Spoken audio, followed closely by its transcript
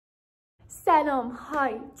سلام،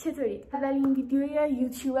 های، چطورید؟ اولین ویدیوی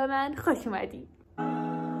یوتیوب من، خوش اومدید.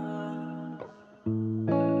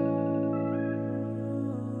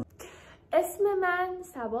 اسم من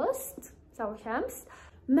سباست، سبا شمس.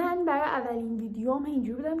 من برای اولین ویدیوم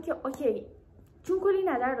اینجوری بودم که اوکی، چون کلی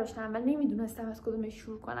نظر داشتم و نمیدونستم از کدومش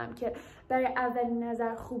شروع کنم که برای اولین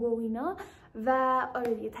نظر خوبه و اینا، و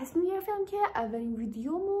آره دیگه تصمیم گرفتم که اولین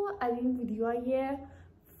ویدیومو از این ویدیوهای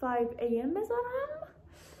 5am بذارم.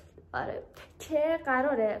 آره که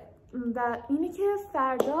قراره و اینه که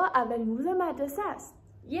فردا اولین روز مدرسه است.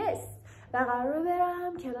 و قراره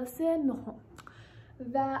برم کلاس 9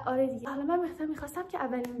 و آره دیگه. حالا من میخواستم که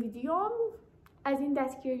اولین ویدیوم از این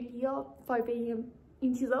دستگیری یا 5am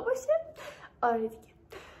این چیزا باشه. آره دیگه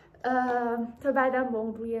تا بعدم با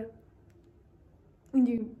اون روی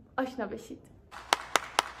اینجوری آشنا بشید.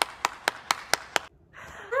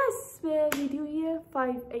 پس به ویدیوی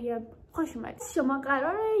 5am خوش اومدید. شما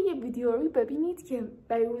قراره یه ویدیو رو ببینید که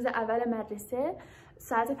برای روز اول مدرسه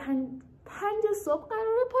ساعت 5 صبح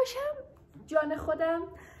قراره پاشم جان خودم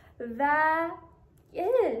و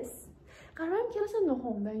قرارم کلاس 9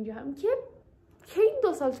 بنجام که این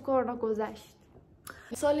 2 سال کرونا گذشت.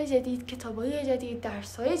 سال جدید، کتابای جدید،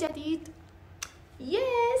 درسای جدید.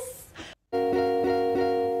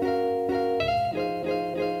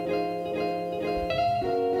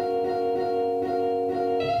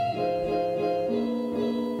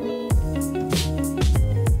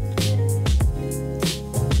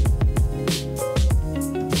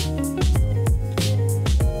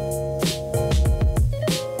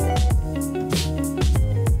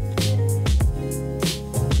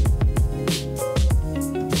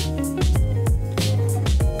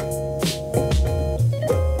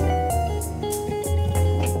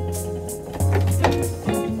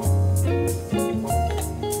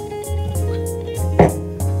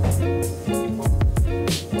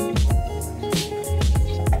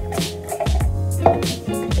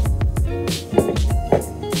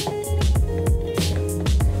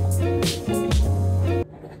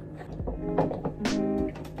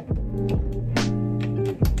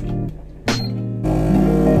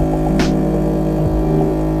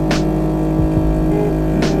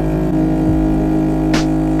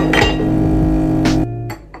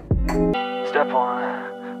 Step 1,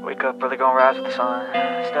 wake up early, gonna rise with the sun.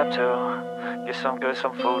 Step 2, get some good,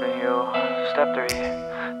 some food in you. Step 3,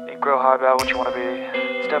 think real hard about what you wanna be.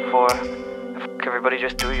 Step 4, everybody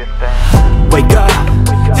just do your thing. Wake up,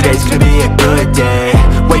 today's gonna be a good day.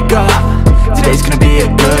 Wake up, today's gonna be a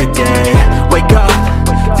good day. Wake up,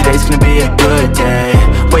 today's gonna be a good day.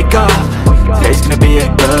 Wake up, today's gonna be a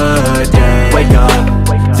good day. Wake up,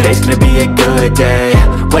 today's gonna be a good day.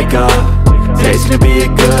 Wake up, today's gonna be a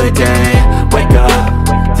good day. Wake up,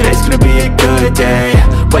 today's gonna be a good day.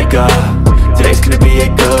 Wake up, today's gonna be a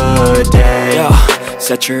good day. Yo,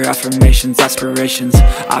 set your affirmations, aspirations.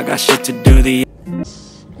 I got shit to do. The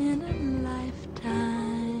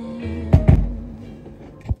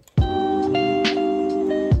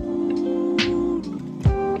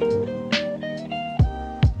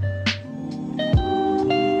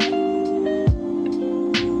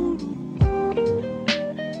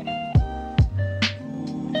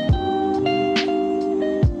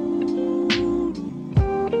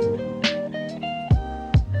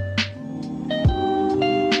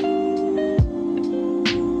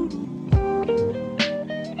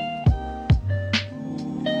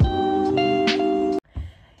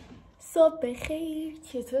صبح بخیر،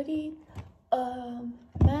 چطورید؟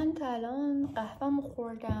 من تا الان قهوه‌مو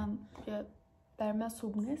خوردم که برای من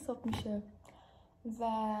صبحونه حساب میشه و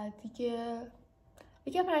دیگه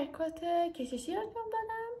یکم حرکات کششی انجام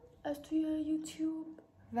دادم از توی یوتیوب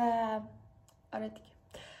و آره دیگه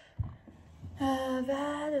و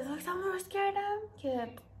دزاکسم درست کردم که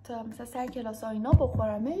تا مثلا سر کلاس اینا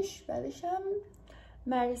بخورمش. بعدشم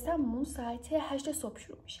مدرسه‌مون ساعت 8 صبح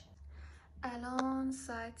شروع میشه. الان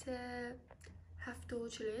ساعت 7:41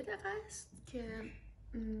 است که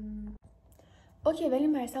اوکی، ولی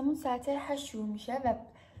مدرسه‌مون ساعت 8 شروع میشه و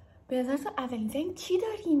به نظرتون اولین زنگ چی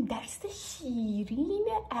داریم؟ درس شیرین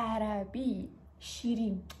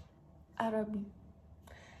عربی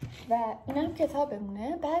و اینم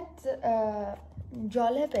کتابمونه. بعد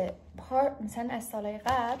جالبه مثلا از سالهای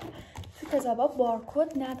قبل تو کتابا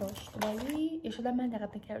بارکد نداشت، ولی یه شده من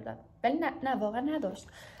دقت نکردم، ولی نه واقعا نداشت،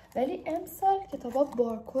 ولی امسال کتابا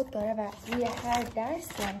بارکد داره و روی هر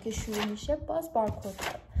درسی هم که شروع میشه باز بارکد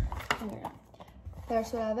داره.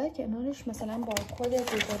 درس اول کنارش مثلا بارکد،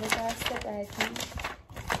 دوباره درس بعدی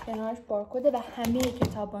کنارش بارکد و همه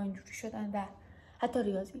کتابا اینجوری شدن و حتی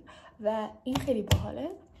ریاضی و این خیلی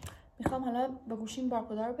باحاله. میخوام حالا با گوشیم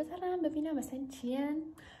بارکدها رو بزنم ببینم مثلا چیه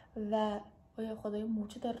و آیا خدای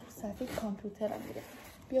موچه داره رو صفحه کامپیوترم میره.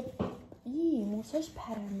 بیا موچهش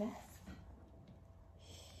پرنده است.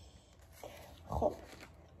 خب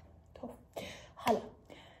حالا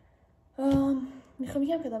میخوام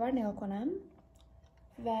یکم کتاب رو نگاه کنم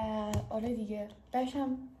و آره دیگه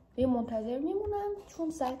داشتم یه منتظر میمونم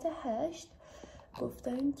چون ساعت 8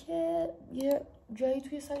 گفتن که یه جایی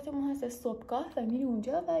توی سایتمون هست صبحگاه و میری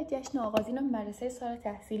اونجا و جشن آغازین مدرسه سال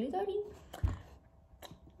تحصیلی داریم.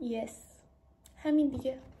 همین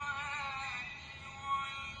دیگه.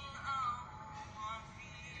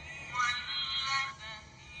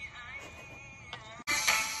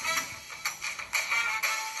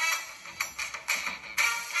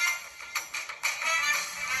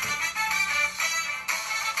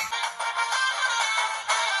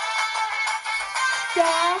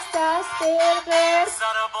 دست قرقر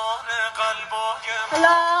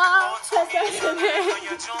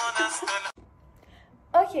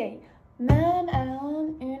اوکی من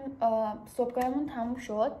الان این صبحگاهمون تموم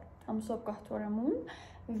شد، همون صبحگاه تورمون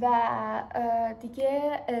و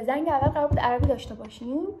دیگه زنگ اول قرار بود عربی داشته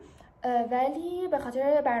باشیم ولی به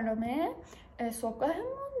خاطر برنامه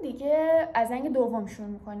صبحگاهمون دیگه از زنگ دوم شروع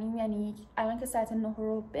میکنیم، یعنی الان که ساعت 9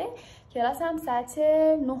 رو به کلاس هم ساعت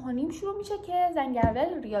 9:30 شروع میشه که زنگ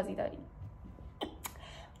اول ریاضی داریم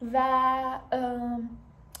و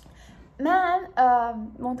من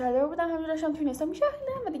منتظر بودم، همین داشتم توی نستا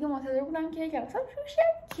میشخیدم و دیگه منتظر بودم که کلاس هم شروع شه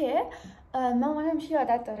که مامانم میشه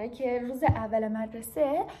عادت داره که روز اول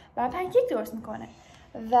مدرسه برام پنکیک درست میکنه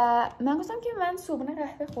و من گفتم که من صبحونه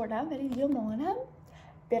قهوه خوردم ولی دیگه مامانم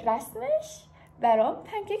به رسمش برام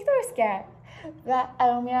پنکیک درست کرد و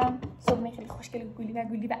الان میرم صبحونه خیلی خوشگل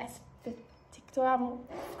گولی و از تیک توکم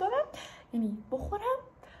کنم، یعنی بخورم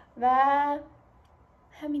و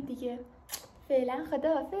همین دیگه. فعلا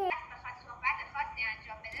خداحافظ. صحبت خاصی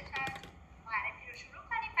انجام بده تا معرفی رو شروع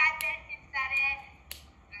کنیم، بعد برسیم سر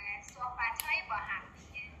صحبت‌های با هم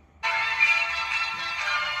دیگه.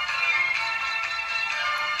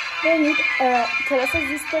 ببینید کلاس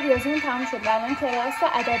زیست و ریاضیمون تموم شد و الان کلاس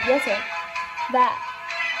ادبیاته و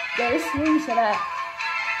داره شروع میشه و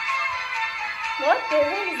What the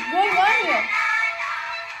hell is going on here?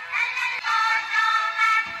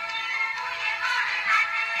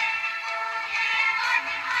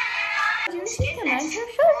 که من چرا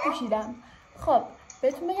شال پوشیدم. خب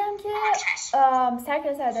بهتون بگم که سر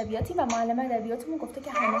کلاس ادبیاتی و معلم ادبیاتمون گفته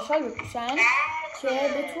که همه شال بپوشن که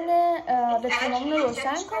بتونه بتونمون رو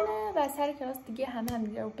روشن کنه و سر کلاس دیگه همه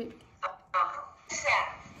دیگه رو ببینیم.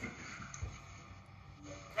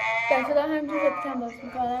 بچه دارم همینجور وبکم باز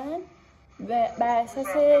میکنن و بر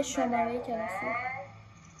اساس شماره کلاسی.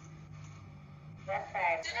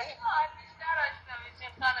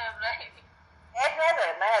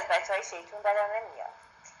 من از بچه‌های شیطون بدم نمیاد.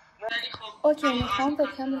 اوکی میخوام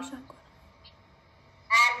وبکم روشن کنم.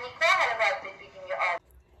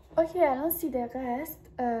 اوکی الان 30 دقیقه است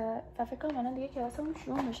و فکر کنم الان دیگه کلاسمون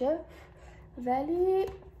شروع میشه ولی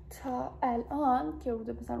تا الان که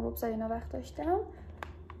بوده مثلا ربع ساعت اینا وقت داشتم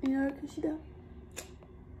اینا رو کشیدم.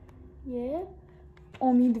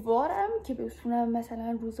 امیدوارم که بتونم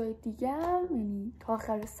مثلا روزهای دیگه یعنی تا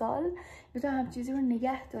آخر سال بتونم هم چیزی رو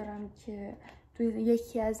نگه دارم که توی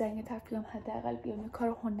یکی از زنگ تفریحم حداقل بیام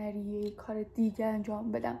کار هنری کار دیگه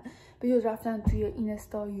انجام بدم به جز رفتن توی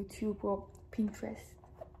اینستا یوتیوب و پینترست.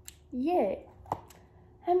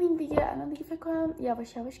 همین دیگه. الان دیگه فکر کنم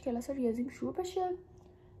یواش یواش کلاس ریاضیم شروع بشه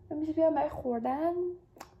و میشه بیام برای خوردن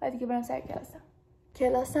و دیگه برم سر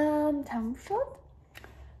کلاسم تموم شد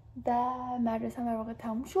و مدرسه در واقع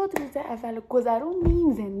تموم شد. روز اول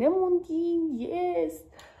گذروندیم، زنده موندیم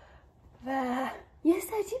و یه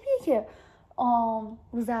عجیبیه که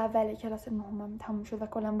روز اول کلاس نهم تموم شد و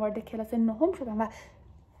کلا وارد کلاس نهم شدم و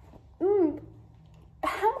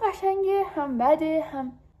هم قشنگه هم بده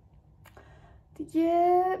هم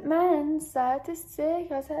دیگه. من ساعت 3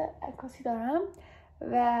 کلاس عکاسی دارم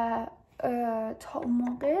و تا اون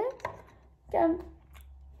موقع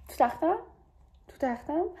تو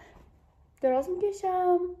تختم دراز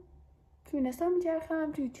میکشم، تو اینستا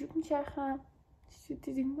میچرخم، تو یوتیوب میچرخم،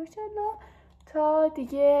 چیزی ماشاءالله تا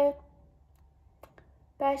دیگه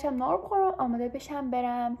برشم نار بخورم آماده بشم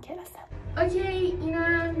برم کلاسم. اوکی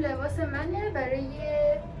اینم لباس منه برای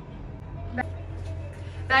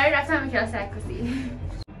رفتن به کلاس عکاسی.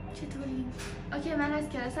 چطوری؟ اوکی من از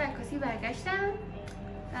کلاس عکاسی برگشتم،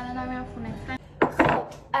 الان دارم میرم خونه. خب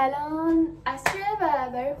الان عصره و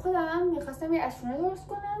برای خودم میخواستم یه عصرونه درست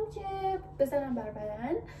کنم که بزنم بر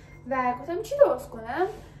بدن و گفتم چی درست کنم.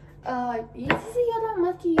 یه چیزی یادم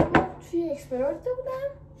اومد که یه بار توی اکسپلور دیده بودم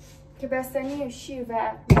که بستنی شیر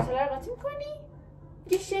و نوتلا رو قاطی میکنی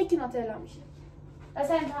یه شیک نوتلا میشه.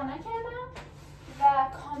 اصلا امتحان نکردم و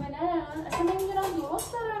کاملا اصلا نمیدونم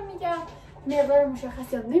درست دارم میگم. مقدار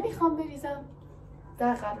مشخصی هم نمیخوام بریزم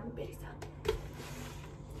در قرار بریزم.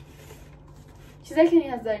 چیزایی که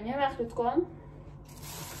نیاز داریم یه مخلوط کن،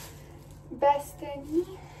 بستنی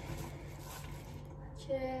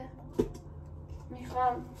که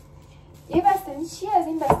میخوام یه بستنی چی از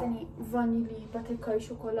این بستنی وانیلی با تکای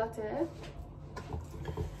شکلاته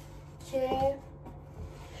که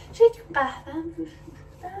شاید قهوه‌ام روش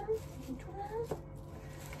می‌شدم میتونم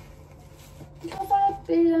باید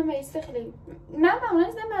بریدم و ایسته. خیلی من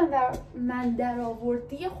معمولا من در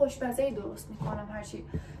آوردی خوشمزه‌ای درست میکنم، هرچی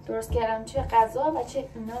درست کردم چه غذا و چه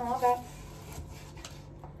اینا و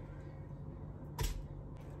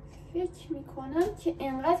فکر میکنم که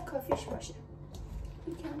انقدر کافیش باشه.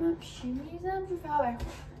 یکم هم شیر میریزم رو فقط برای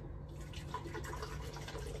خودم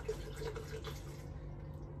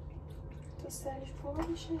تا سرش پر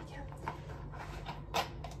بشه. یکم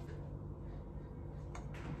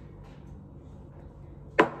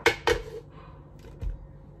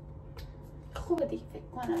خوبه دیگه، فکر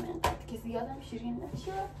کنم اینقدر که زیادم شیرین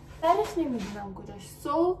نشه. درش نمیدونم کجاش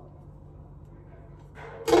سو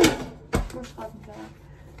مشقات میزنم.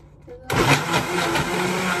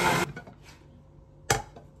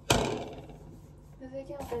 بذار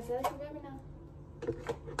یکم قضایش رو ببینم.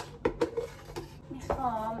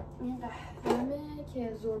 میخوام این قهوه‌مه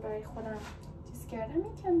که زور برای خودم چیز کردم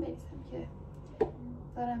یکم بریزم که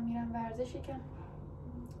دارم میرم ورزش. یکم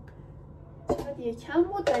شاید یکم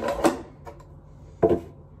بود ولی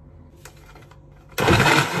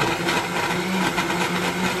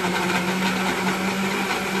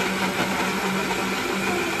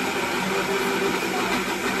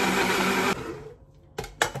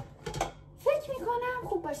فکر میکنم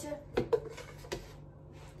خوب باشه.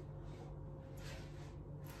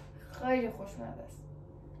 خیلی خوشمزه است،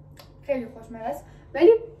 خیلی خوشمزه است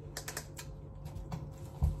ولی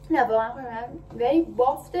نه واقعا خوشمزه، ولی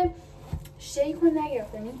بافت شیک رو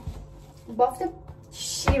نگرفت، یعنی بافت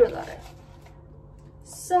شیر رو داره.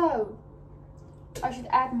 So I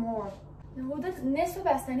should add more. حدود نصف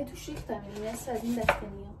بستنی توش ریختم، یعنی نصف از این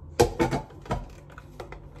بستنی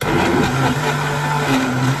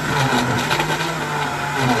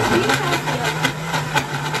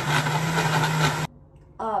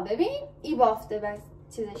ببین ای بافته بس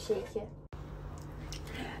چیز شیکه.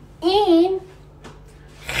 این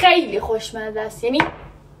خیلی خوشمزه است، یعنی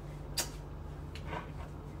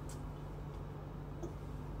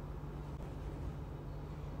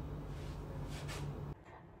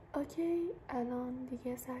اوکی الان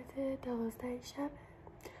دیگه ساعت 12 شب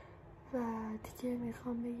و دیگه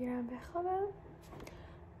میخوام بگیرم بخوابم.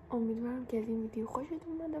 امیدوارم که از این ویدیو خوشتون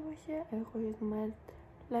اومده باشه. اگه خوشتون اومد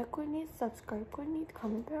لایک کنید، سابسکرایب کنید،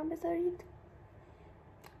 کامنت برام بذارید.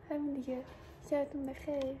 همین دیگه. شبتون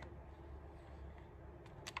بخیر.